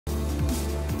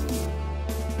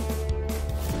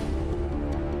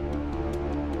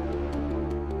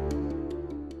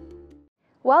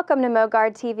Welcome to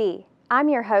MoGuard TV. I'm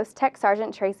your host, Tech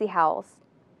Sergeant Tracy Howells.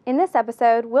 In this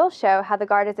episode, we'll show how the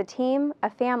Guard is a team, a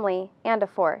family, and a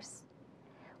force.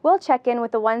 We'll check in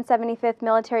with the 175th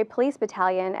Military Police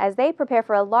Battalion as they prepare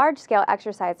for a large-scale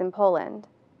exercise in Poland.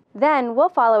 Then, we'll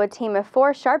follow a team of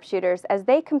 4 sharpshooters as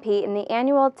they compete in the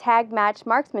annual tag match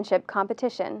marksmanship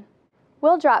competition.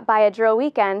 We'll drop by a drill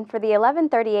weekend for the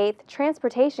 1138th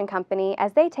Transportation Company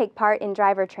as they take part in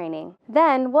driver training.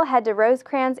 Then, we'll head to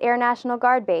Rosecrans Air National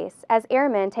Guard Base as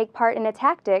airmen take part in a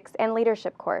tactics and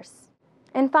leadership course.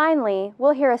 And finally,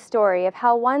 we'll hear a story of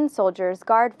how one soldier's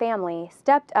Guard family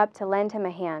stepped up to lend him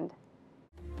a hand.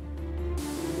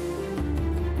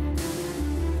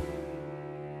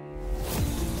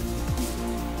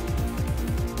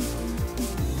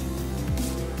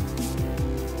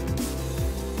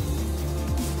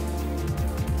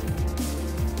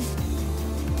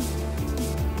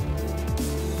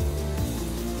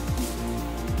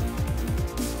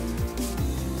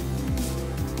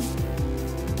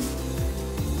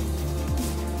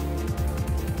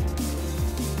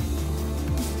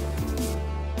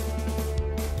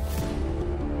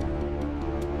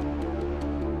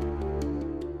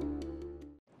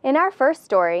 In our first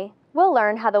story, we'll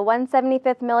learn how the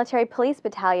 175th Military Police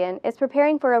Battalion is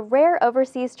preparing for a rare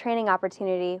overseas training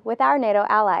opportunity with our NATO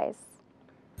allies.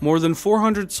 More than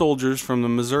 400 soldiers from the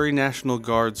Missouri National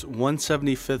Guard's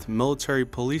 175th Military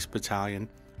Police Battalion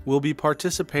will be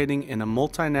participating in a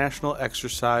multinational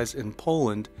exercise in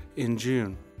Poland in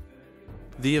June.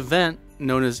 The event,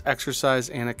 known as Exercise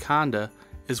Anakonda,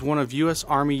 is one of U.S.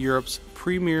 Army Europe's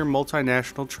premier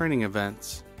multinational training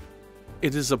events.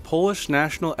 It is a Polish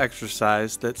national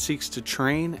exercise that seeks to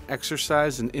train,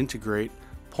 exercise, and integrate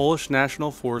Polish national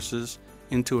forces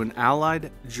into an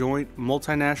allied, joint,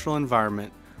 multinational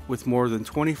environment with more than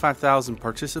 25,000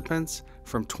 participants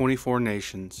from 24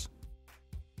 nations.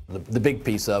 The big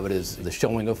piece of it is the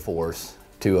showing of force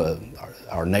to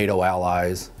our NATO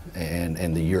allies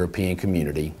and the European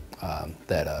community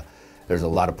that there's a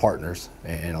lot of partners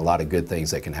and a lot of good things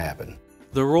that can happen.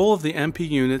 The role of the MP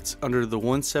units under the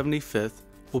 175th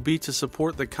will be to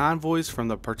support the convoys from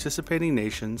the participating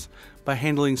nations by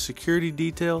handling security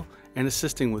detail and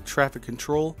assisting with traffic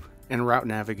control and route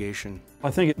navigation.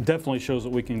 I think it definitely shows that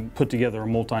we can put together a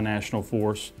multinational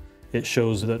force. It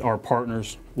shows that our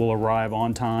partners will arrive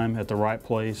on time at the right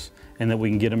place and that we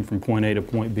can get them from point A to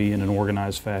point B in an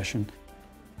organized fashion.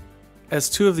 As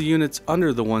 2 of the units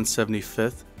under the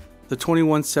 175th, the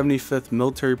 2175th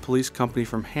Military Police Company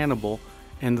from Hannibal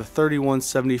and the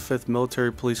 3175th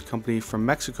Military Police Company from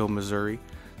Mexico, Missouri,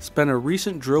 spent a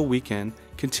recent drill weekend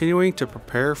continuing to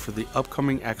prepare for the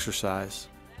upcoming exercise.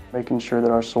 Making sure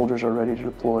that our soldiers are ready to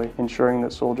deploy, ensuring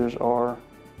that soldiers are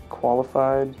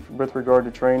qualified with regard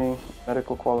to training,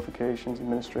 medical qualifications,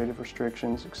 administrative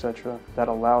restrictions, etc., that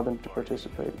allow them to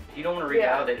participate. You don't want to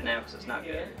revalidate it now because it's not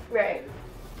good. Right.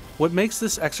 What makes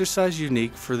this exercise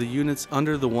unique for the units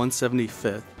under the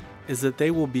 175th is that they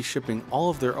will be shipping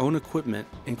all of their own equipment,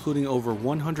 including over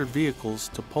 100 vehicles,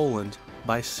 to Poland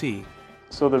by sea.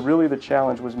 So really the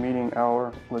challenge was meeting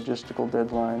our logistical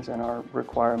deadlines and our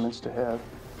requirements to have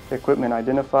equipment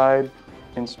identified,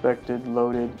 inspected,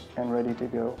 loaded, and ready to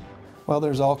go. Well,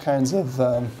 there's all kinds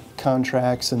of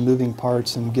contracts and moving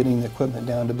parts and getting the equipment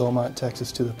down to Beaumont,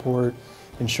 Texas to the port,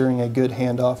 ensuring a good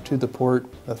handoff to the port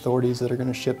authorities that are going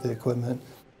to ship the equipment.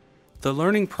 The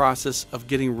learning process of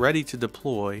getting ready to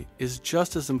deploy is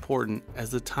just as important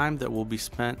as the time that will be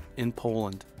spent in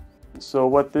Poland. So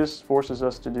what this forces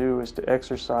us to do is to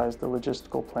exercise the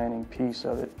logistical planning piece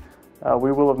of it.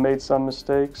 We will have made some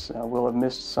mistakes, we'll have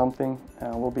missed something,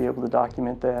 we'll be able to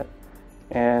document that.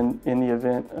 And in the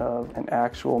event of an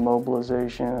actual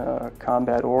mobilization, a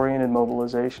combat-oriented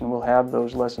mobilization, we'll have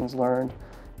those lessons learned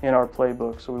in our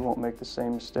playbook so we won't make the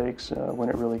same mistakes when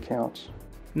it really counts.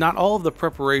 Not all of the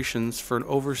preparations for an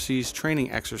overseas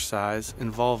training exercise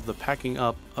involve the packing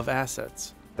up of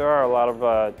assets. There are a lot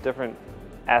of different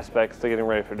aspects to getting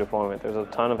ready for deployment. There's a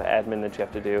ton of admin that you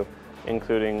have to do,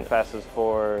 including classes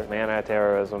for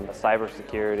anti-terrorism,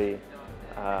 cybersecurity,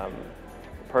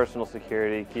 personal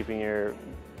security, keeping your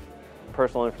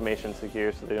personal information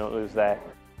secure so they don't lose that.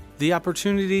 The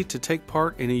opportunity to take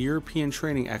part in a European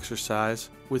training exercise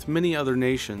with many other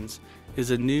nations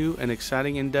is a new and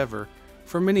exciting endeavor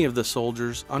for many of the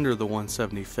soldiers under the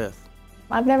 175th.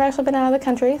 I've never actually been out of the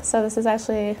country, so this is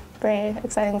actually very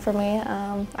exciting for me.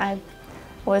 I've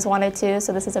always wanted to,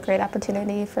 so this is a great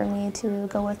opportunity for me to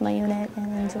go with my unit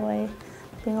and enjoy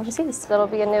being overseas. It'll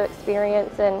be a new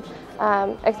experience, and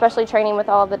especially training with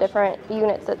all the different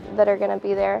units that are going to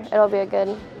be there. It'll be a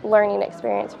good learning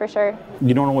experience for sure.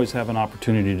 You don't always have an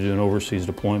opportunity to do an overseas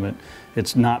deployment.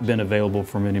 It's not been available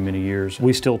for many, many years.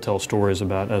 We still tell stories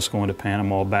about us going to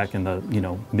Panama back in the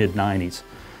mid-90s.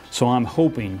 So I'm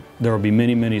hoping there will be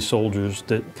many, many soldiers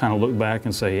that kind of look back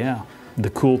and say, yeah, the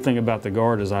cool thing about the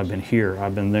Guard is I've been here,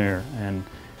 I've been there, and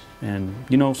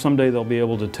someday they'll be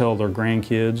able to tell their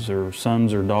grandkids or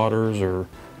sons or daughters or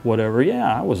whatever,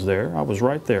 yeah, I was there, I was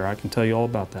right there, I can tell you all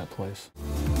about that place.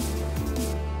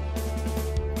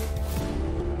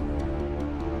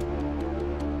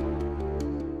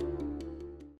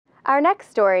 Our next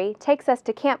story takes us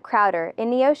to Camp Crowder in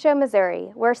Neosho,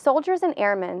 Missouri, where soldiers and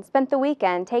airmen spent the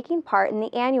weekend taking part in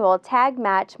the annual tag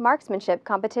match marksmanship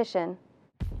competition.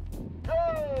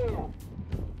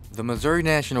 The Missouri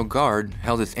National Guard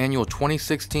held its annual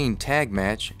 2016 tag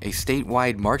match, a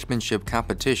statewide marksmanship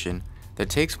competition that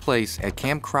takes place at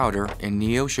Camp Crowder in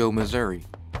Neosho, Missouri.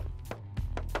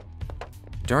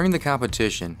 During the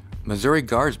competition, Missouri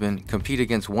Guardsmen compete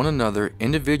against one another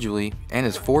individually and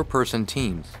as four-person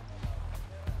teams.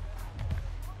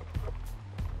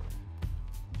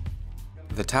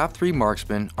 The top 3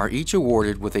 marksmen are each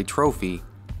awarded with a trophy,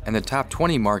 and the top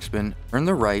 20 marksmen earn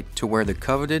the right to wear the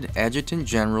coveted Adjutant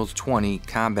General's 20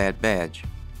 combat badge.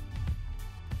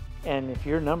 And if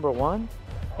you're number 1,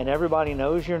 and everybody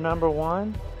knows you're number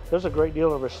 1, there's a great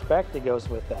deal of respect that goes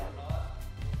with that.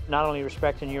 Not only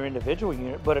respect in your individual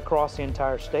unit, but across the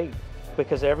entire state,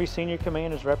 because every senior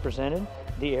command is represented,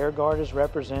 the Air Guard is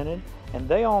represented, and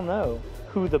they all know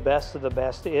who the best of the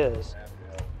best is.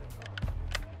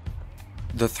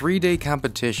 The 3-day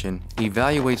competition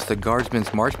evaluates the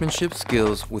Guardsmen's marksmanship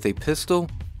skills with a pistol,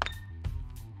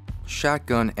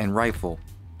 shotgun, and rifle.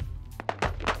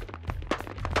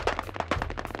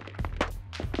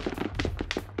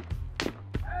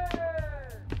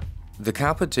 The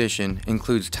competition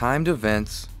includes timed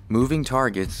events, moving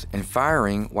targets, and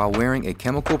firing while wearing a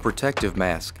chemical protective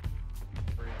mask.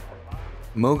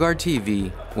 MoGuard TV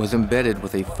was embedded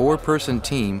with a 4-person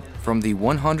team from the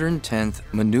 110th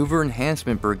Maneuver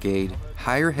Enhancement Brigade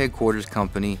Higher Headquarters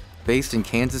Company based in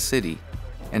Kansas City,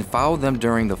 and followed them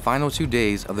during the final 2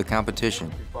 days of the competition.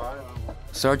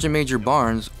 Sergeant Major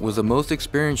Barnes was the most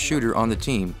experienced shooter on the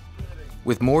team,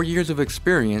 with more years of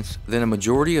experience than a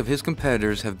majority of his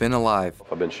competitors have been alive.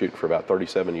 I've been shooting for about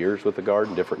 37 years with the Guard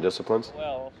in different disciplines.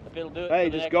 Well, if it'll do it, hey,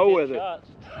 just go with it.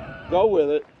 Go with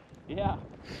it. Yeah.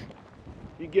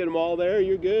 You get them all there,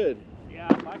 you're good. Yeah,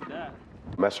 I like that.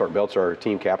 Master Sergeant Belt's our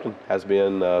team captain, has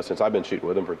been since I've been shooting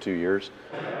with him for 2 years.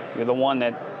 You're the one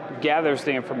that gathers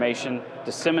the information,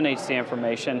 disseminates the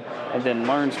information, and then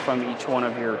learns from each one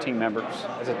of your team members.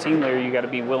 As a team leader, you got to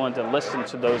be willing to listen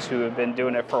to those who have been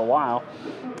doing it for a while.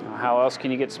 How else can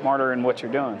you get smarter in what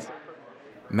you're doing?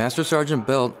 Master Sergeant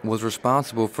Belt was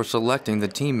responsible for selecting the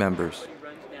team members,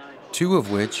 2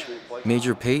 of which,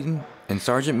 Major Payton and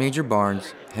Sergeant Major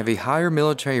Barnes, have a higher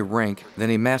military rank than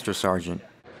a Master Sergeant.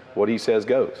 What he says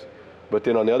goes. But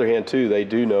then on the other hand, too, they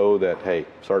do know that, hey,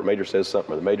 Sergeant Major says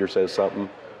something or the Major says something,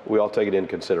 we all take it into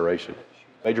consideration.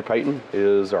 Major Payton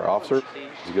is our officer.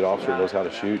 He's a good officer, knows how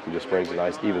to shoot, and just brings a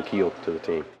nice even keel to the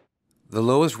team. The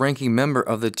lowest ranking member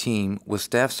of the team was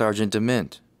Staff Sergeant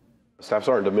DeMint. Staff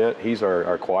Sergeant DeMint, he's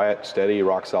our quiet, steady,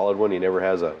 rock-solid one. He never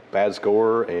has a bad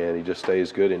score, and he just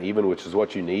stays good and even, which is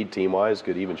what you need team-wise,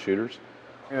 good even shooters.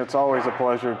 It's always a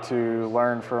pleasure to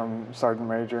learn from Sergeant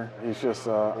Major. He's just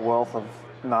a wealth of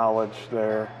knowledge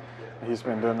there. He's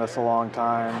been doing this a long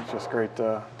time. It's just great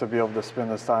to be able to spend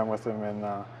this time with him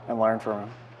and learn from him.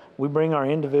 We bring our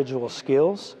individual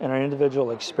skills and our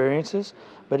individual experiences,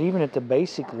 but even at the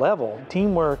basic level,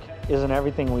 teamwork is in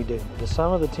everything we do. The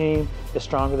sum of the team is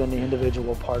stronger than the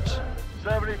individual parts.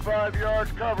 75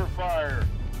 yards cover fire,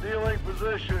 stealing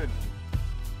position.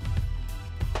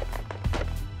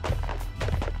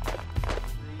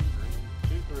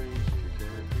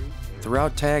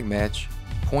 Throughout tag match,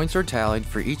 points are tallied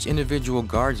for each individual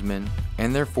Guardsman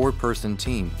and their 4-person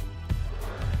team.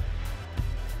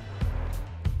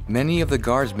 Many of the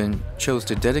Guardsmen chose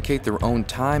to dedicate their own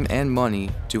time and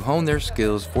money to hone their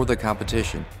skills for the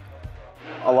competition.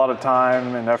 A lot of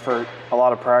time and effort, a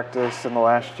lot of practice in the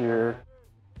last year.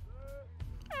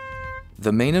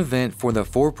 The main event for the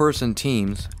 4-person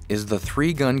teams is the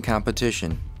 3-gun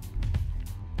competition.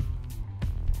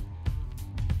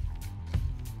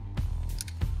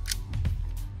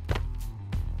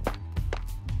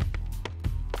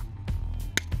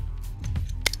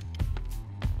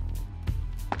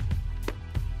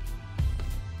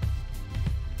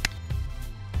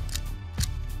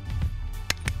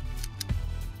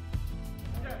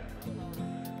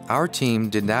 our team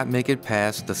did not make it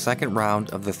past the second round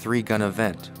of the 3-gun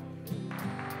event.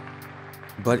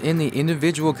 But in the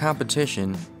individual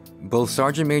competition, both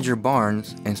Sergeant Major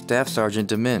Barnes and Staff Sergeant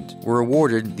DeMint were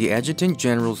awarded the Adjutant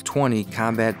General's 20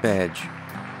 Combat Badge.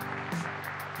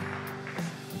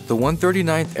 The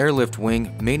 139th Airlift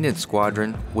Wing Maintenance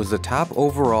Squadron was the top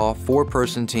overall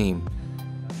 4-person team.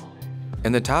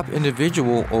 And the top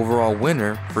individual overall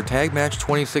winner for Tag Match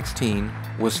 2016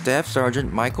 was Staff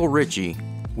Sergeant Michael Ritchie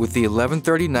with the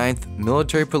 1139th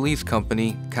Military Police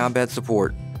Company Combat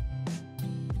Support.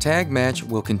 Tag Match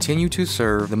will continue to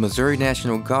serve the Missouri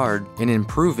National Guard in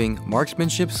improving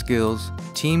marksmanship skills,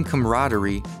 team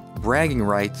camaraderie, bragging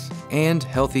rights, and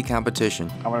healthy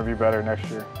competition. I want to be better next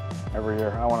year, every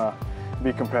year. I want to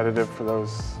be competitive for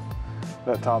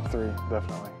that top 3,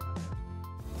 definitely.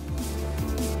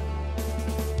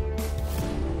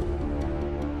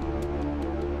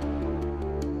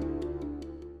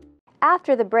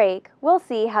 After the break, we'll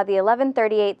see how the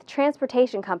 1138th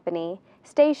Transportation Company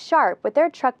stays sharp with their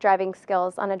truck driving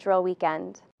skills on a drill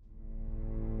weekend.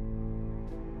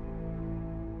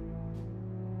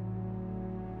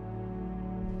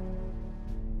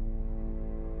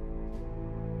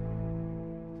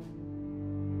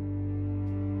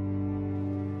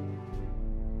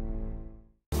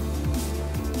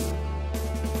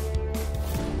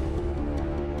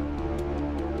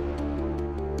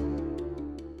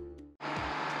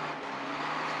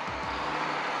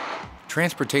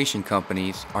 Transportation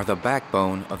companies are the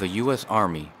backbone of the U.S.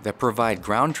 Army that provide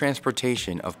ground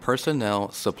transportation of personnel,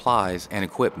 supplies, and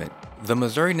equipment. The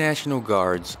Missouri National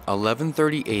Guard's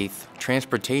 1138th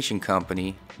Transportation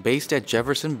Company, based at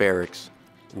Jefferson Barracks,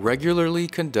 regularly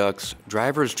conducts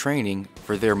driver's training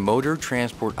for their motor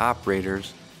transport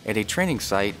operators at a training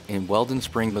site in Weldon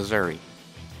Spring, Missouri.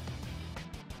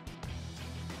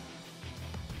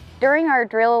 During our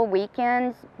drill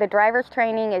weekends, the driver's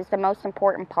training is the most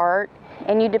important part,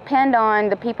 and you depend on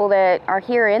the people that are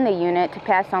here in the unit to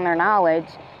pass on their knowledge.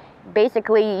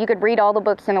 Basically, you could read all the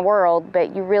books in the world,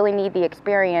 but you really need the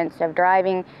experience of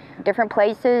driving different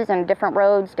places and different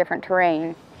roads, different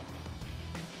terrain.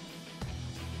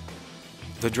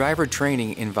 The driver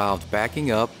training involved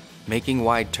backing up, making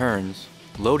wide turns,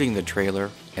 loading the trailer,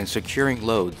 and securing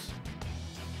loads.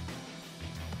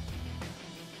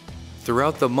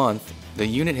 Throughout the month, the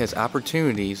unit has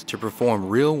opportunities to perform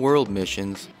real-world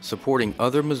missions supporting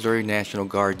other Missouri National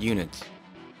Guard units.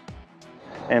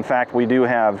 In fact, we do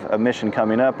have a mission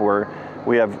coming up where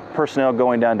we have personnel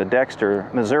going down to Dexter,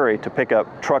 Missouri to pick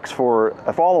up trucks for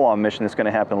a follow-on mission that's going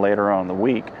to happen later on in the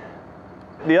week.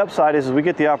 The upside is we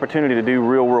get the opportunity to do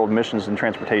real-world missions in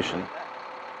transportation.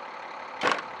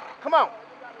 Come on,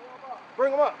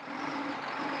 bring them up.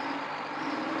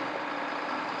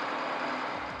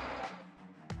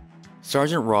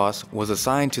 Sergeant Ross was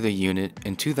assigned to the unit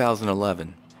in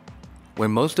 2011, when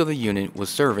most of the unit was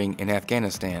serving in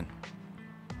Afghanistan.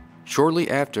 Shortly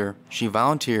after, she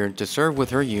volunteered to serve with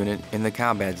her unit in the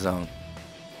combat zone.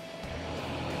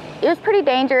 It was pretty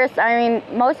dangerous. I mean,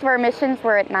 most of our missions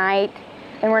were at night,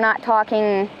 and we're not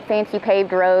talking fancy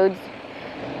paved roads.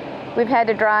 We've had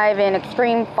to drive in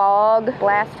extreme fog,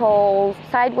 blast holes,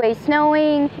 sideways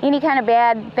snowing, any kind of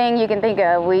bad thing you can think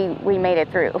of, we made it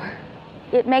through.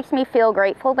 It makes me feel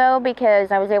grateful though,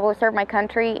 because I was able to serve my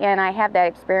country and I have that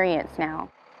experience now.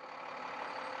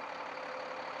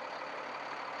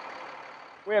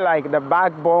 We're like the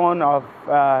backbone of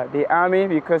the Army,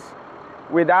 because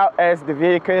without us the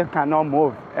vehicle cannot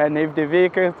move, and if the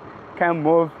vehicle can't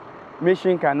move,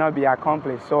 mission cannot be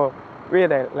accomplished. So we're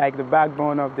like the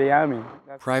backbone of the Army.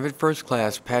 Private First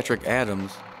Class Patrick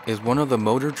Adams is one of the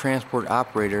motor transport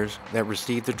operators that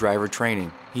received the driver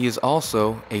training. He is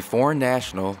also a foreign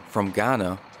national from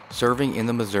Ghana serving in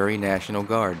the Missouri National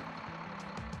Guard.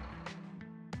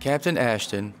 Captain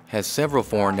Ashton has several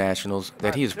foreign nationals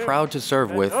that he is proud to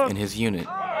serve with in his unit.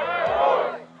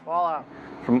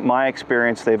 From my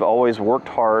experience, they've always worked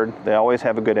hard, they always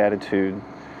have a good attitude,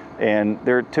 and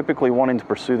they're typically wanting to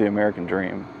pursue the American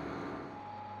dream.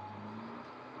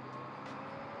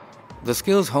 The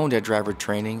skills honed at driver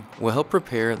training will help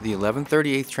prepare the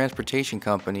 1138th Transportation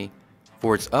Company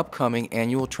for its upcoming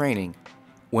annual training,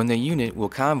 when the unit will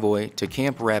convoy to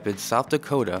Camp Rapids, South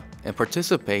Dakota, and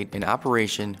participate in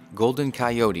Operation Golden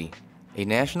Coyote, a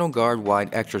National Guard-wide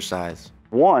exercise.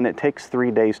 One, it takes 3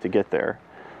 days to get there.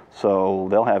 So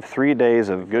they'll have 3 days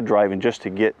of good driving just to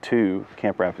get to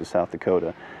Camp Rapids, South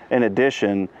Dakota. In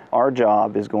addition, our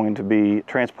job is going to be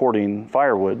transporting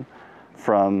firewood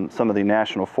from some of the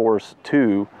national forests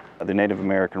to the Native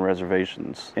American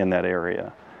reservations in that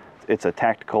area. It's a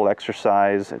tactical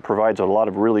exercise. It provides a lot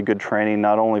of really good training,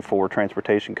 not only for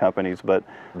transportation companies, but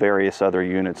various other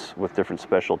units with different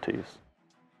specialties.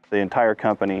 The entire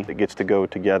company gets to go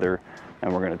together,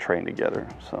 and we're going to train together.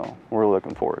 So we're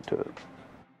looking forward to it.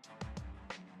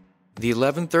 The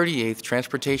 1138th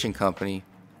Transportation Company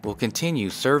will continue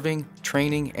serving,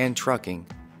 training, and trucking.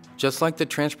 Just like the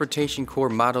Transportation Corps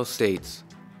motto states,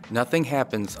 nothing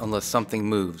happens unless something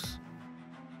moves.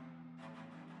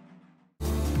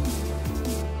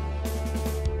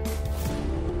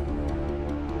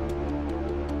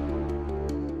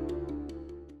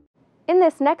 In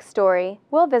this next story,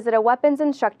 we'll visit a Weapons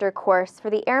Instructor Course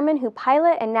for the airmen who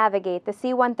pilot and navigate the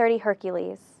C-130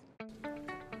 Hercules.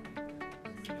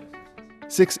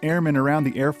 6 airmen around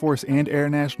the Air Force and Air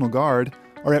National Guard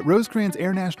are at Rosecrans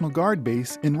Air National Guard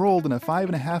Base enrolled in a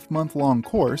 5.5-month-long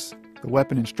course. The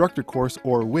Weapons Instructor Course,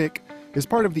 or WIC, is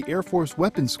part of the Air Force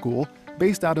Weapons School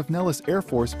based out of Nellis Air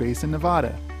Force Base in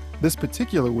Nevada. This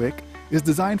particular WIC is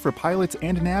designed for pilots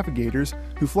and navigators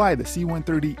who fly the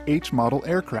C-130H model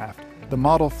aircraft, the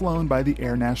model flown by the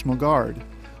Air National Guard.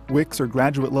 WICs are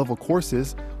graduate-level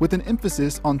courses with an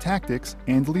emphasis on tactics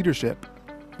and leadership.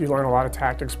 You learn a lot of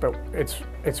tactics, but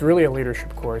it's really a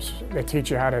leadership course. They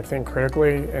teach you how to think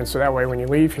critically, and so that way when you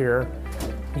leave here,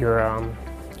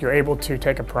 you're able to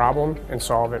take a problem and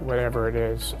solve it, whatever it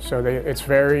is. So it's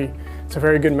a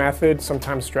very good method,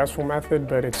 sometimes stressful method,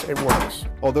 but it works.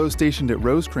 Although stationed at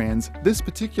Rosecrans, this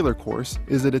particular course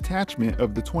is a detachment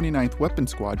of the 29th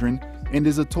Weapons Squadron and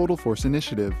is a total force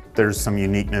initiative. There's some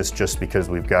uniqueness just because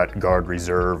we've got Guard,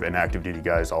 Reserve, and active duty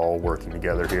guys all working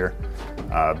together here,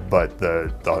 but the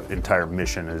entire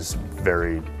mission is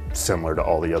very similar to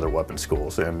all the other weapons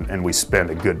schools, and we spend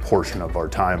a good portion of our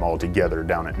time all together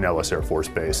down at Nellis Air Force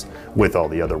Base with all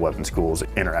the other weapons schools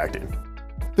interacting.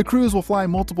 The crews will fly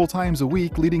multiple times a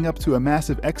week leading up to a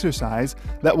massive exercise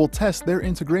that will test their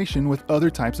integration with other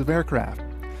types of aircraft.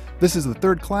 This is the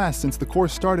 3rd class since the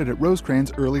course started at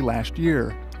Rosecrans early last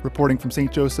year. Reporting from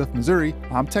St. Joseph, Missouri,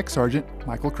 I'm Tech Sergeant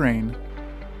Michael Crane.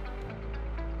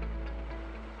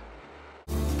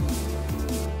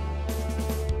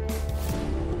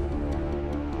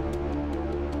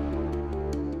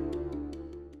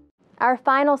 Our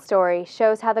final story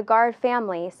shows how the Guard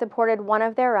family supported one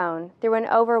of their own through an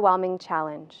overwhelming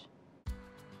challenge.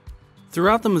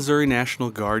 Throughout the Missouri National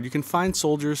Guard, you can find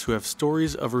soldiers who have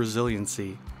stories of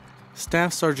resiliency.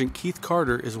 Staff Sergeant Keith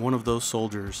Carter is one of those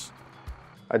soldiers.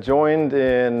 I joined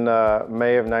in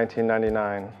May of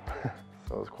 1999,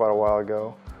 so it was quite a while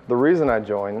ago. The reason I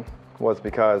joined was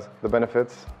because the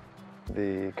benefits,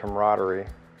 the camaraderie,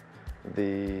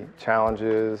 the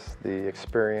challenges, the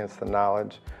experience, the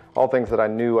knowledge, all things that I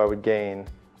knew I would gain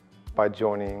by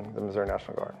joining the Missouri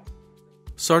National Guard.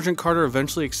 Sergeant Carter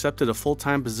eventually accepted a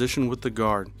full-time position with the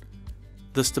Guard.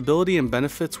 The stability and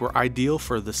benefits were ideal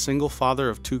for the single father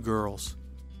of 2 girls.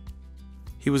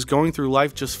 He was going through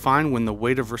life just fine when the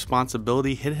weight of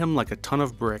responsibility hit him like a ton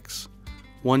of bricks,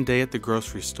 one day at the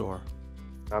grocery store.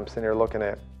 I'm sitting here looking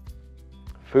at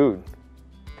food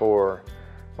for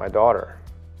my daughter,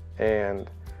 and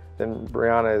then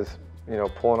Brianna is,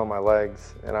 pulling on my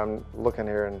legs, and I'm looking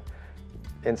here, and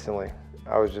instantly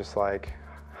I was just like,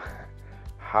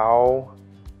 how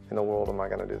in the world am I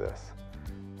going to do this?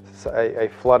 A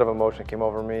flood of emotion came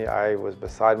over me. I was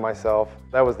beside myself.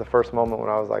 That was the first moment when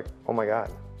I was like, oh my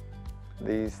God,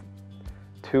 these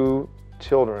 2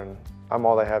 children, I'm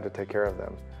all they have to take care of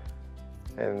them.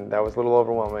 And that was a little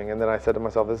overwhelming. And then I said to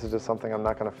myself, this is just something I'm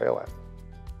not going to fail at.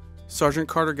 Sergeant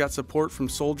Carter got support from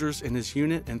soldiers in his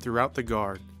unit and throughout the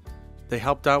Guard. They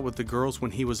helped out with the girls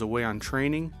when he was away on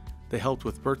training, they helped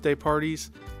with birthday parties,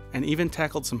 and even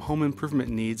tackled some home improvement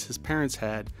needs his parents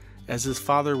had as his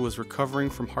father was recovering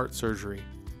from heart surgery.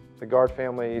 The Guard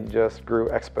family just grew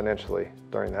exponentially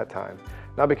during that time.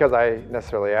 Not because I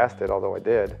necessarily asked it, although I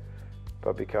did,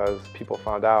 but because people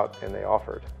found out and they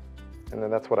offered. And then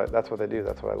that's what they do.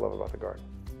 That's what I love about the Guard.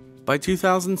 By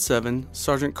 2007,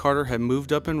 Sergeant Carter had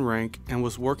moved up in rank and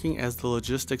was working as the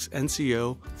logistics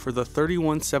NCO for the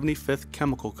 3175th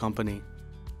Chemical Company.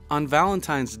 On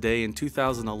Valentine's Day in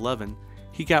 2011,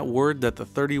 he got word that the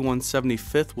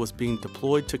 3175th was being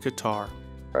deployed to Qatar.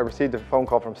 I received a phone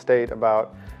call from state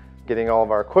about getting all of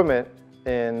our equipment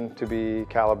in to be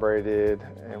calibrated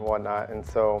and whatnot, and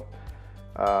so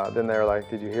then they're like,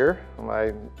 did you hear? I'm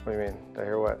like, what do you mean? Did I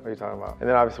hear what? What are you talking about? And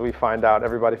then obviously we find out,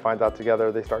 everybody finds out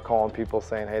together, they start calling people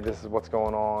saying, hey, this is what's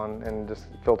going on, and just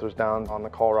filters down on the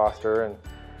call roster, and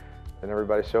then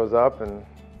everybody shows up, and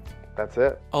that's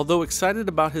it. Although excited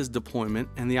about his deployment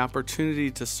and the opportunity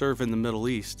to serve in the Middle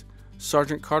East,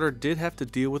 Sergeant Carter did have to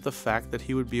deal with the fact that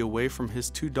he would be away from his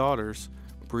 2 daughters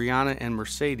Brianna and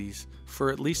Mercedes for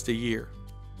at least a year.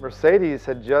 Mercedes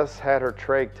had just had her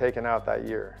trach taken out that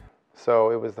year.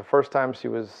 So it was the first time she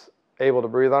was able to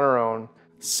breathe on her own.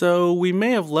 So we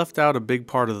may have left out a big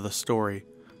part of the story.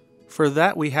 For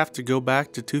that, we have to go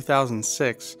back to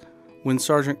 2006, when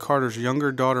Sergeant Carter's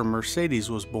younger daughter Mercedes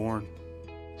was born.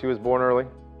 She was born early,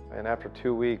 and after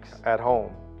 2 weeks at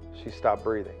home, she stopped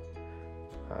breathing.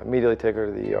 Immediately took her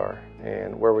to the ER,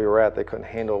 and where we were at, they couldn't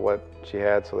handle what she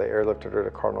had, so they airlifted her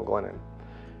to Cardinal Glennon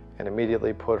and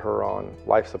immediately put her on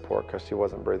life support because she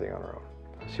wasn't breathing on her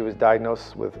own. She was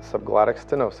diagnosed with subglottic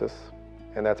stenosis,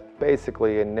 and that's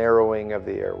basically a narrowing of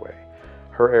the airway.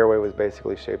 Her airway was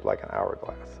basically shaped like an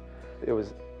hourglass. It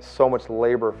was so much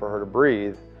labor for her to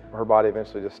breathe, her body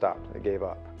eventually just stopped. It gave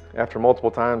up. After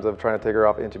multiple times of trying to take her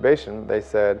off intubation, they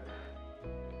said,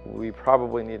 we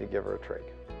probably need to give her a trach.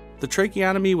 The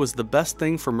tracheotomy was the best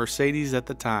thing for Mercedes at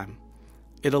the time.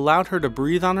 It allowed her to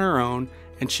breathe on her own,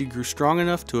 and she grew strong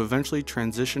enough to eventually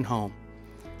transition home.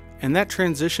 And that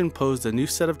transition posed a new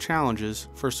set of challenges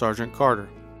for Sergeant Carter.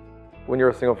 When you're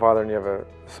a single father and you have a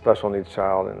special needs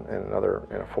child and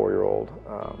a 4-year-old,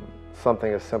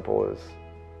 something as simple as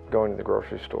going to the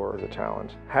grocery store is a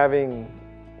challenge. Having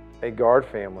a Guard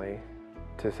family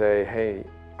to say, hey,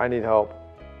 I need help,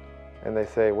 and they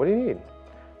say, what do you need?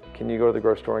 Can you go to the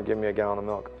grocery store and give me a gallon of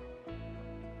milk?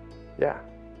 Yeah,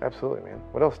 absolutely, man.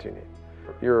 What else do you need?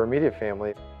 Your immediate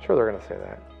family, sure, they're gonna say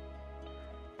that.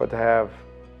 But to have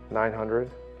 900,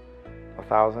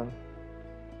 1,000,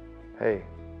 hey,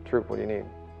 troop, what do you need?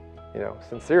 You know,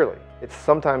 sincerely. It's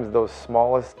sometimes those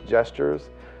smallest gestures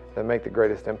that make the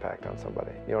greatest impact on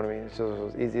somebody. You know what I mean? It's just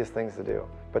those easiest things to do.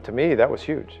 But to me, that was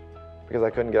huge because I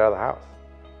couldn't get out of the house.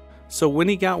 So when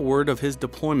he got word of his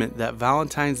deployment that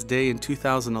Valentine's Day in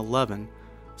 2011,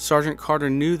 Sergeant Carter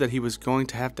knew that he was going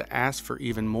to have to ask for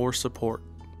even more support.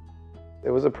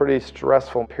 It was a pretty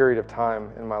stressful period of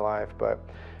time in my life, but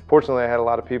fortunately I had a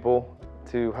lot of people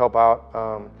to help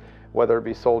out, whether it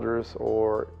be soldiers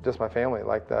or just my family.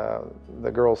 Like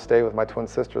the girls stayed with my twin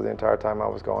sister the entire time I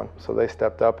was gone. So they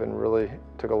stepped up and really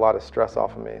took a lot of stress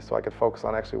off of me so I could focus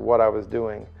on actually what I was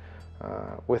doing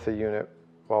with the unit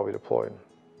while we deployed.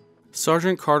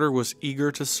 Sergeant Carter was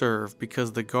eager to serve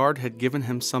because the Guard had given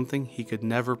him something he could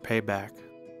never pay back.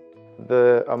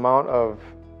 The amount of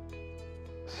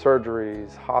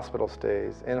surgeries, hospital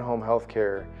stays, in-home health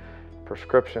care,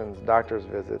 prescriptions, doctor's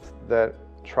visits that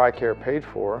TRICARE paid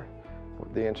for,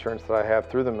 the insurance that I have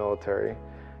through the military,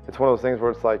 it's one of those things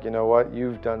where it's like, you know what,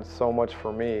 you've done so much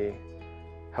for me,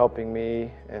 helping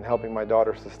me and helping my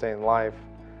daughter sustain life,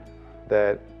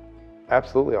 that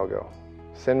absolutely I'll go.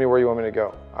 Send me where you want me to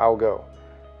go, I'll go.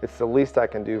 It's the least I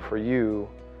can do for you,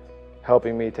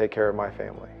 helping me take care of my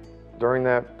family. During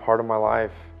that part of my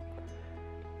life,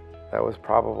 that was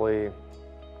probably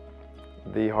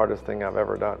the hardest thing I've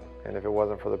ever done. And if it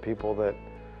wasn't for the people that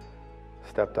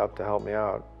stepped up to help me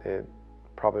out, it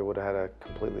probably would have had a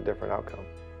completely different outcome.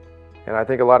 And I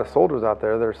think a lot of soldiers out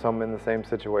there, there's some in the same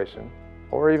situation,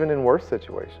 or even in worse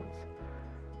situations.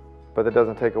 But that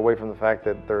doesn't take away from the fact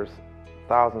that there's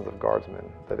thousands of Guardsmen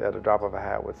that at a drop of a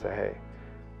hat would say, hey,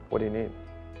 what do you need?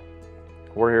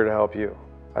 We're here to help you.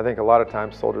 I think a lot of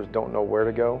times soldiers don't know where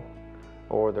to go,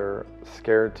 or they're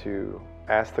scared to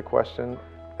ask the question.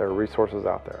 There are resources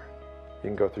out there. You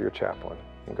can go through your chaplain,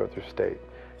 you can go through state,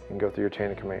 you can go through your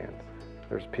chain of command.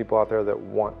 There's people out there that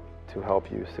want to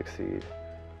help you succeed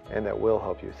and that will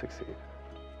help you succeed.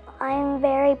 I'm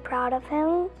very proud of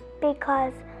him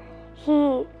because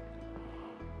he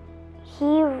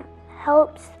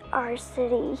helps our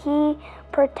city. He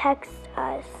protects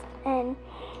us and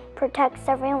protects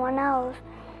everyone else.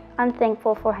 I'm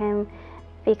thankful for him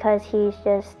because he's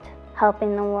just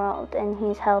helping the world and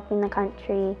he's helping the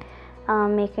country,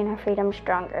 making our freedom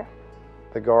stronger.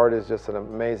 The Guard is just an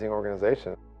amazing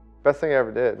organization. Best thing I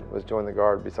ever did was join the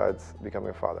Guard besides becoming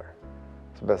a father.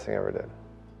 It's the best thing I ever did.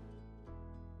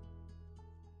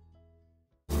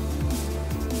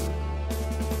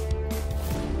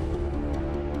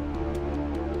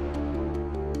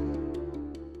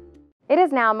 It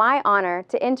is now my honor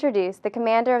to introduce the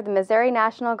commander of the Missouri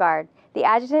National Guard, the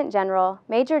Adjutant General,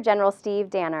 Major General Steve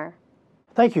Danner.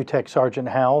 Thank you, Tech Sergeant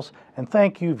Howells, and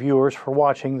thank you, viewers, for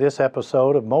watching this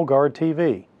episode of MoGuard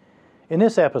TV. In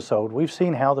this episode, we've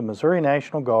seen how the Missouri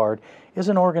National Guard is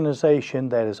an organization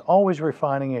that is always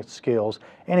refining its skills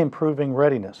and improving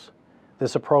readiness.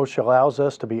 This approach allows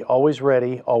us to be always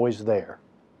ready, always there.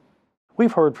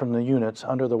 We've heard from the units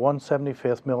under the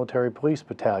 175th Military Police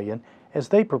Battalion as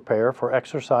they prepare for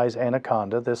Exercise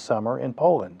Anakonda this summer in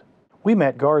Poland. We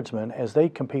met Guardsmen as they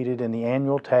competed in the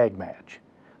annual tag match.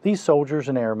 These soldiers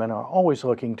and airmen are always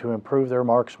looking to improve their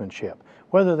marksmanship,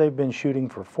 whether they've been shooting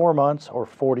for 4 months or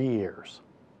 40 years.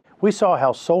 We saw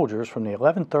how soldiers from the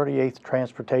 1138th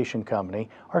Transportation Company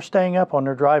are staying up on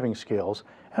their driving skills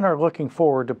and are looking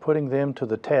forward to putting them to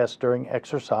the test during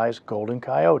Exercise Golden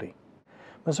Coyote.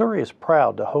 Missouri is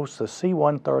proud to host the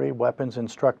C-130 Weapons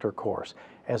Instructor Course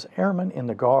as airmen in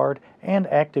the Guard and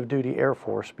active duty Air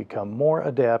Force become more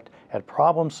adept at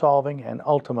problem solving and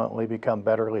ultimately become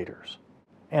better leaders.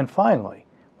 And finally,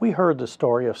 we heard the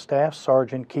story of Staff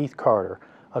Sergeant Keith Carter,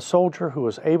 a soldier who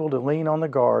was able to lean on the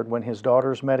Guard when his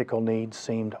daughter's medical needs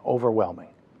seemed overwhelming.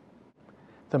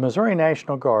 The Missouri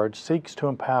National Guard seeks to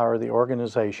empower the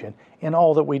organization in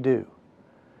all that we do.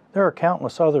 There are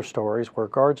countless other stories where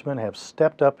Guardsmen have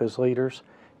stepped up as leaders,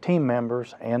 team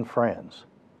members, and friends.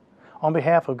 On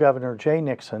behalf of Governor Jay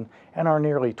Nixon and our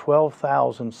nearly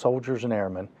 12,000 soldiers and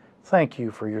airmen, thank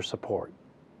you for your support.